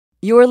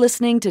You're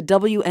listening to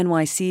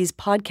WNYC's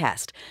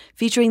podcast,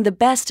 featuring the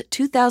best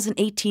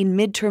 2018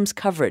 midterms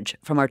coverage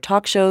from our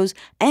talk shows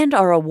and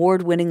our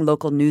award-winning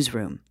local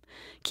newsroom.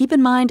 Keep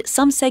in mind,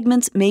 some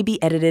segments may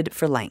be edited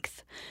for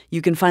length.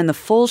 You can find the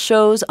full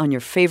shows on your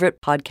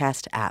favorite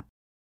podcast app.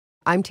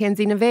 I'm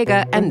Tanzina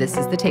Vega, and this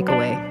is The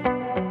Takeaway.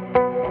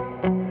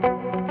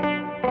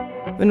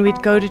 When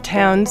we'd go to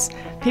towns,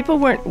 people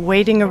weren't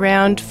waiting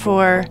around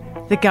for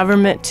the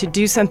government to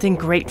do something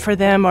great for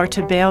them or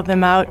to bail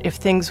them out if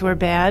things were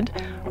bad,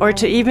 or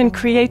to even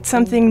create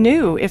something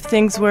new if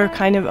things were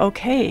kind of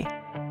okay.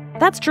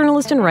 That's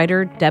journalist and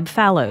writer Deb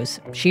Fallows.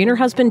 She and her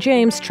husband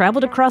James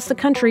traveled across the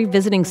country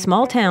visiting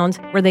small towns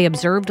where they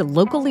observed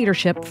local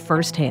leadership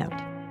firsthand.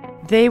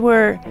 They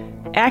were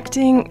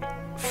acting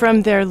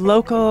from their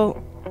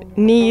local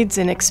needs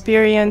and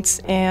experience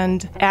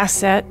and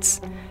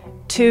assets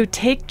to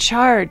take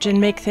charge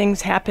and make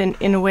things happen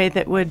in a way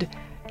that would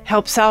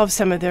help solve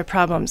some of their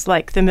problems,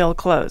 like the mill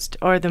closed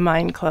or the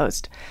mine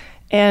closed,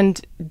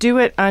 and do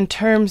it on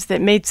terms that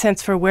made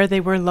sense for where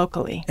they were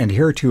locally. And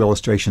here are two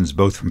illustrations,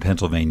 both from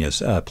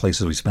Pennsylvania's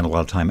places we spent a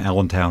lot of time,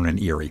 Allentown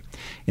and Erie.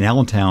 In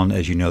Allentown,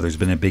 as you know, there's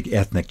been a big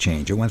ethnic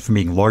change. It went from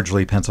being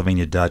largely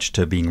Pennsylvania Dutch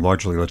to being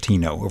largely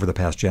Latino over the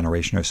past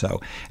generation or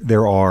so.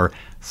 There are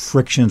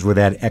frictions with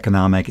that,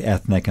 economic,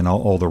 ethnic, and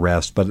all the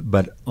rest.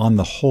 But on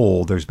the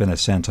whole, there's been a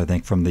sense, I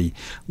think, from the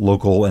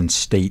local and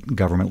state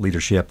government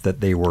leadership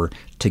that they were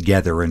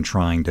together in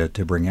trying to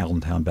bring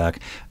Allentown back.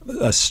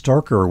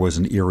 Starker was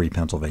in Erie,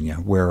 Pennsylvania,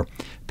 where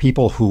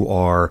people who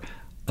are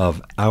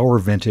of our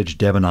vintage,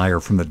 Deb and I are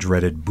from the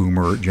dreaded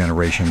boomer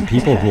generation,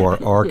 people who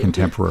are our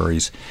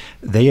contemporaries,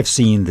 they have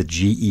seen the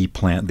GE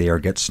plant there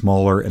get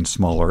smaller and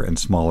smaller and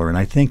smaller. And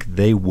I think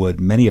they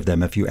would, many of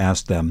them, if you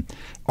asked them,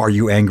 are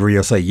you angry?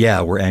 They'll say,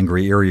 yeah, we're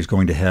angry. Erie is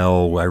going to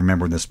hell. I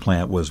remember when this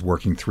plant was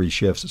working 3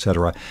 shifts, et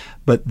cetera.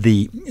 But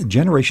the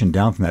generation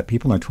down from that,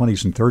 people in their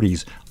 20s and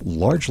 30s,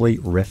 largely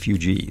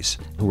refugees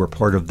who were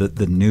part of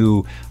the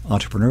new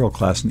entrepreneurial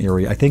class in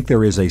Erie, I think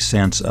there is a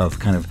sense of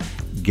kind of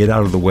get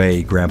out of the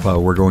way, Grandpa.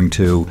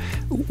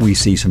 We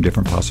see some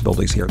different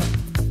possibilities here.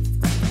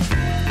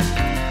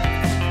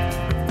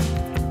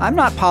 I'm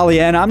not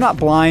Pollyanna. I'm not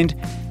blind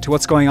to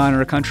what's going on in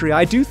our country.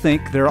 I do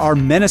think there are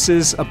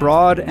menaces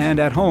abroad and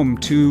at home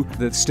to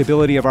the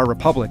stability of our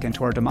republic and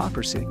to our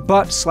democracy.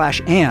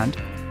 And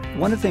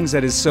one of the things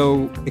that is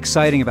so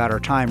exciting about our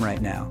time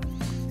right now,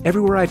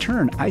 everywhere I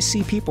turn, I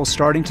see people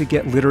starting to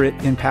get literate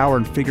in power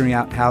and figuring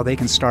out how they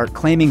can start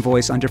claiming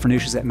voice on different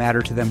issues that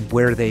matter to them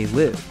where they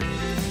live.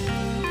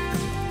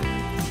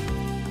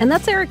 And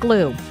that's Eric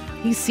Liu.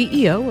 He's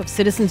CEO of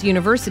Citizens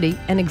University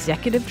and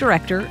executive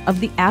director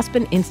of the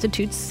Aspen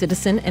Institute's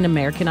Citizen and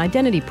American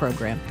Identity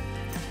program.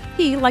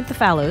 He, like the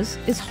Fallows,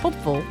 is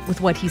hopeful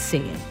with what he's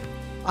seeing.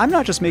 I'm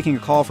not just making a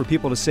call for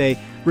people to say,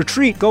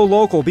 retreat, go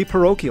local, be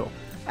parochial.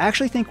 I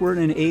actually think we're in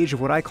an age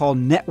of what I call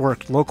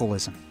networked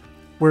localism,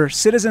 where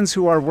citizens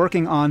who are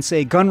working on,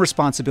 say, gun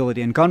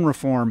responsibility and gun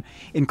reform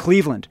in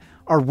Cleveland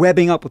are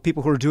webbing up with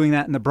people who are doing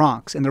that in the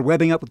Bronx, and they're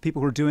webbing up with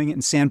people who are doing it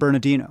in San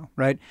Bernardino,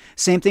 right?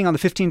 Same thing on the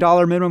 $15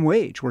 minimum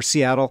wage, where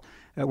Seattle,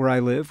 where I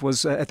live,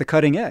 was at the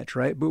cutting edge,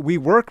 right? But we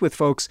worked with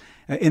folks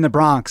in the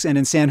Bronx and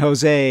in San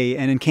Jose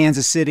and in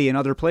Kansas City and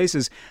other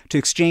places to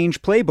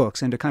exchange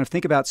playbooks and to kind of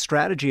think about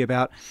strategy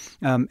about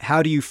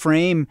how do you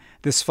frame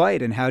this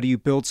fight and how do you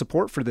build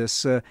support for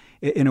this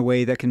in a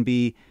way that can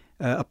be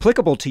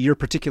applicable to your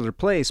particular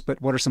place, but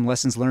what are some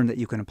lessons learned that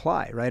you can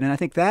apply, right? And I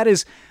think that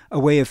is a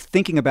way of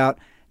thinking about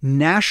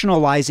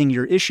nationalizing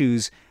your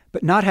issues,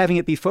 but not having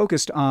it be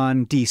focused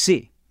on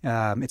D.C.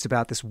 It's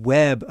about this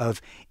web of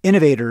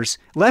innovators,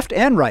 left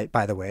and right,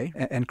 by the way,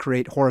 and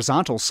create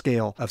horizontal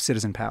scale of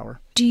citizen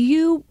power. Do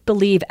you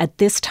believe at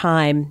this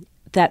time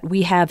that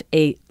we have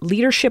a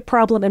leadership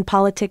problem in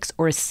politics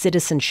or a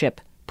citizenship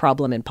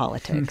problem in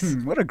politics?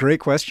 What a great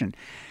question.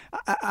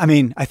 I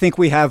mean, I think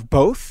we have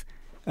both.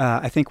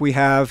 I think we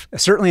have,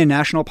 certainly in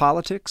national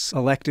politics,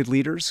 elected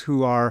leaders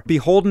who are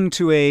beholden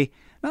to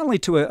not only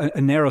to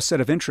a narrow set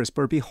of interests,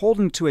 but are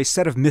beholden to a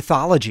set of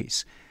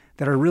mythologies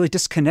that are really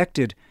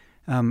disconnected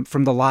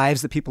from the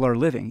lives that people are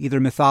living. Either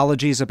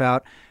mythologies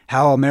about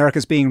how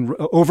America's being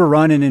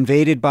overrun and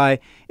invaded by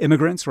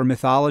immigrants, or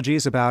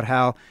mythologies about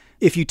how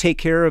if you take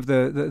care of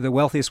the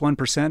wealthiest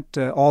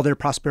 1%, all their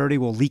prosperity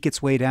will leak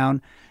its way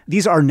down.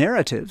 These are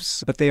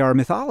narratives, but they are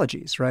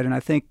mythologies, right? And I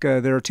think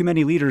there are too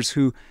many leaders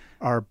who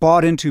are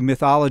bought into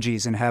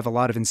mythologies and have a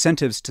lot of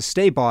incentives to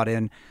stay bought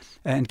in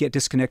and get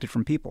disconnected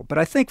from people. But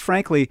I think,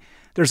 frankly,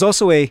 there's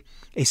also a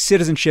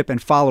citizenship and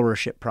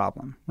followership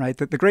problem, right?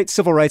 The great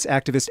civil rights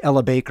activist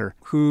Ella Baker,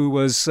 who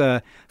was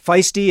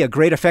feisty, a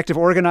great effective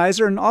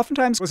organizer, and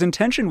oftentimes was in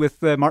tension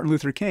with Martin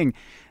Luther King,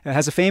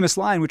 has a famous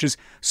line, which is,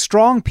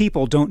 strong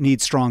people don't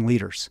need strong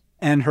leaders.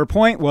 And her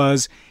point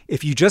was,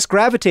 if you just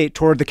gravitate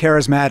toward the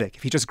charismatic,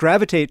 if you just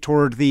gravitate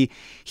toward the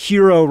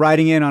hero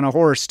riding in on a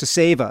horse to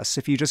save us,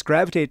 if you just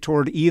gravitate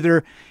toward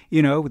either,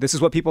 this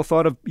is what people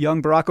thought of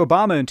young Barack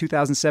Obama in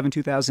 2007,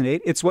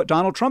 2008. It's what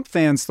Donald Trump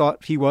fans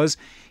thought he was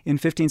in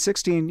 15,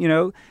 16.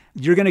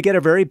 You're going to get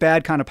a very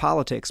bad kind of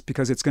politics,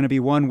 because it's going to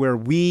be one where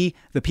we,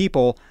 the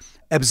people,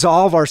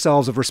 absolve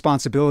ourselves of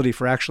responsibility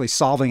for actually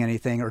solving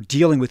anything or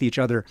dealing with each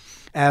other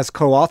as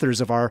co-authors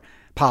of our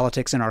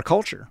politics and our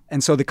culture.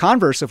 And so the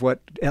converse of what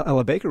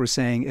Ella Baker was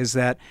saying is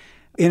that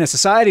in a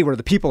society where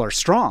the people are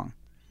strong,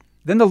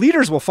 then the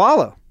leaders will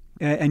follow.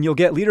 And you'll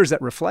get leaders that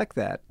reflect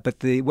that. But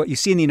what you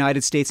see in the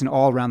United States and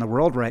all around the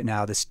world right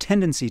now, this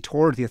tendency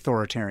toward the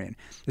authoritarian,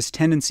 this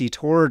tendency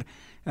toward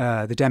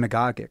the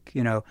demagogic,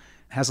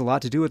 has a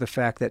lot to do with the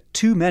fact that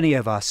too many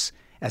of us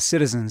as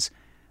citizens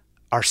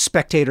are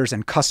spectators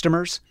and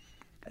customers,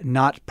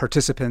 not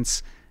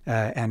participants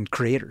and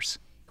creators.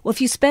 Well,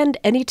 if you spend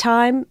any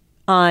time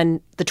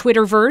on the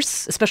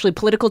Twitterverse, especially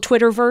political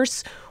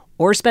Twitterverse,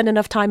 or spend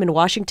enough time in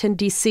Washington,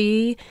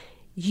 D.C.,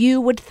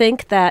 you would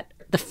think that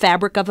the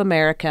fabric of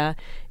America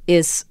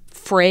is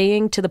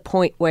fraying to the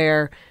point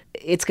where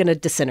it's going to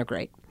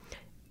disintegrate.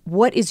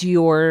 What is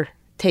your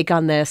take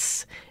on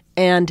this?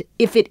 And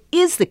if it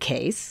is the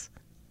case,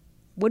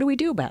 what do we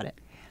do about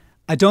it?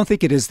 I don't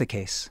think it is the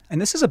case.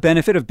 And this is a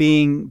benefit of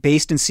being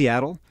based in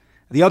Seattle,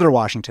 the other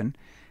Washington.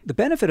 The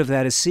benefit of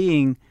that is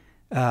seeing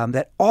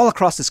that all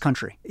across this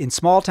country, in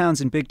small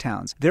towns and big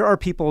towns, there are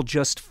people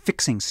just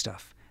fixing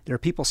stuff. There are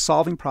people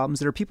solving problems.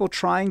 There are people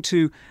trying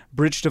to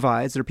bridge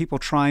divides. There are people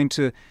trying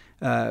to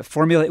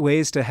formulate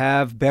ways to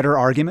have better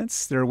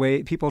arguments. There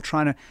are people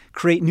trying to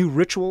create new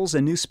rituals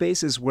and new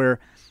spaces where,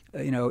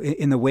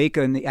 in the wake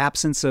and the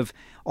absence of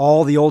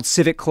all the old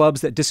civic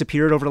clubs that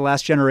disappeared over the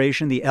last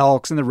generation, the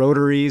Elks and the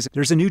Rotaries,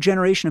 there's a new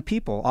generation of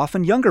people,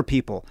 often younger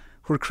people,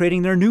 who are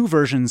creating their new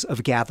versions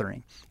of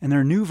gathering and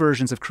their new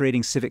versions of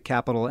creating civic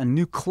capital and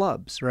new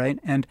clubs, right?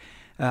 And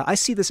I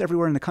see this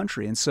everywhere in the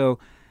country. And so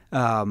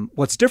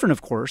what's different,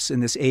 of course, in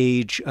this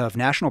age of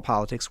national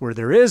politics, where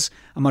there is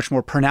a much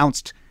more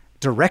pronounced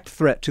direct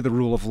threat to the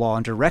rule of law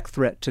and direct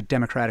threat to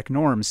democratic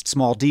norms,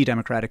 small d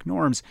democratic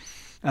norms,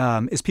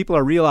 is people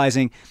are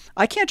realizing,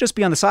 I can't just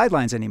be on the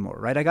sidelines anymore,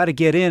 right? I got to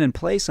get in and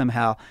play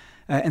somehow.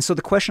 And so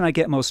the question I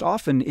get most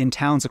often in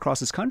towns across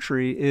this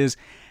country is,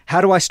 how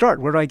do I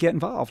start? Where do I get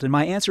involved? And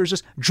my answer is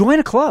just join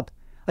a club.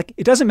 Like,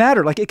 it doesn't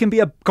matter. Like, it can be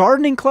a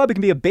gardening club. It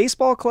can be a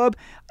baseball club.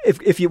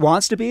 If it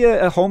wants to be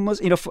a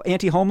homeless,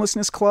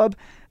 anti-homelessness club,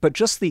 but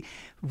just the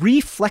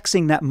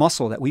reflexing that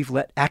muscle that we've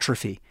let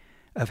atrophy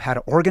of how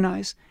to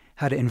organize,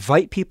 how to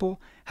invite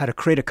people, how to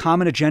create a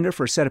common agenda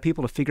for a set of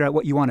people to figure out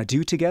what you want to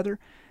do together.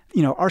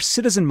 Our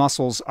citizen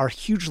muscles are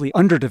hugely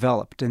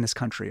underdeveloped in this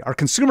country. Our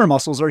consumer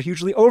muscles are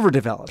hugely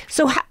overdeveloped.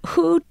 So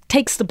who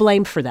takes the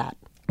blame for that?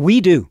 We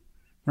do,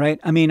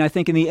 right? I mean, I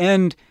think in the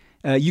end,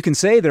 you can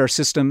say there are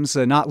systems,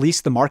 not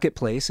least the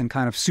marketplace and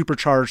kind of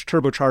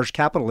turbocharged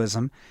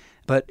capitalism,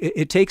 but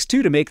it takes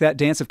two to make that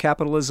dance of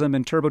capitalism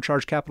and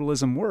turbocharged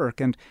capitalism work.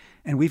 And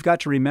we've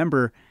got to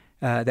remember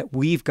that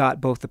we've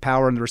got both the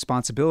power and the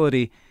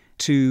responsibility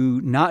to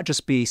not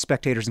just be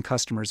spectators and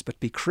customers, but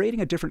be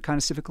creating a different kind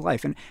of civic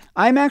life. And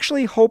I'm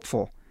actually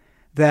hopeful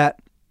that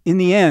in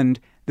the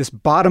end, this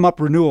bottom-up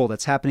renewal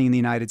that's happening in the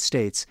United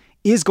States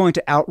is going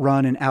to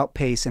outrun and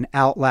outpace and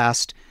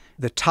outlast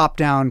the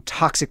top-down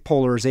toxic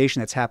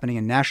polarization that's happening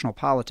in national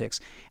politics.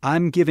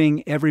 I'm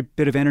giving every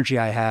bit of energy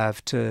I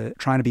have to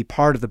trying to be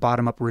part of the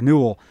bottom-up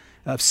renewal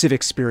of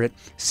civic spirit,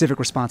 civic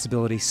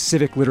responsibility,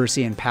 civic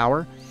literacy, and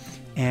power.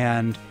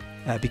 And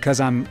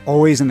because I'm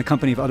always in the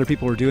company of other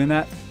people who are doing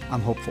that,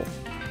 I'm hopeful.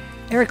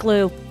 Eric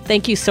Liu,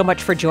 thank you so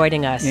much for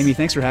joining us. Amy,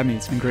 thanks for having me.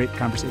 It's been a great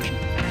conversation.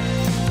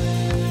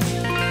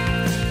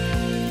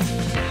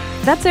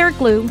 That's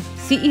Eric Liu,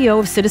 CEO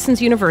of Citizens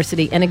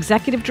University and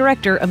Executive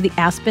Director of the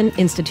Aspen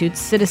Institute's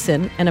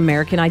Citizen and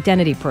American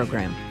Identity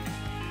Program.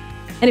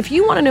 And if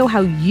you want to know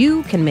how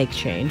you can make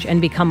change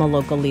and become a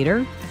local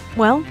leader,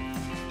 well,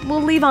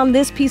 we'll leave on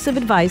this piece of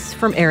advice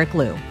from Eric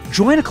Liu.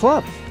 Join a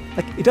club.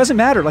 Like, it doesn't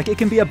matter. Like, it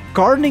can be a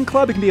gardening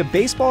club, it can be a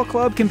baseball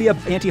club, it can be an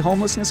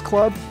anti-homelessness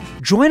club.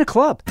 Join a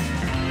club.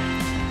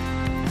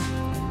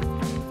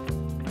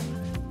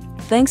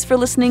 Thanks for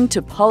listening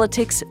to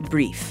Politics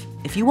Brief.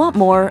 If you want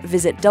more,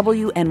 visit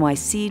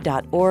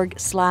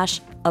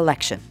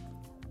wnyc.org/election.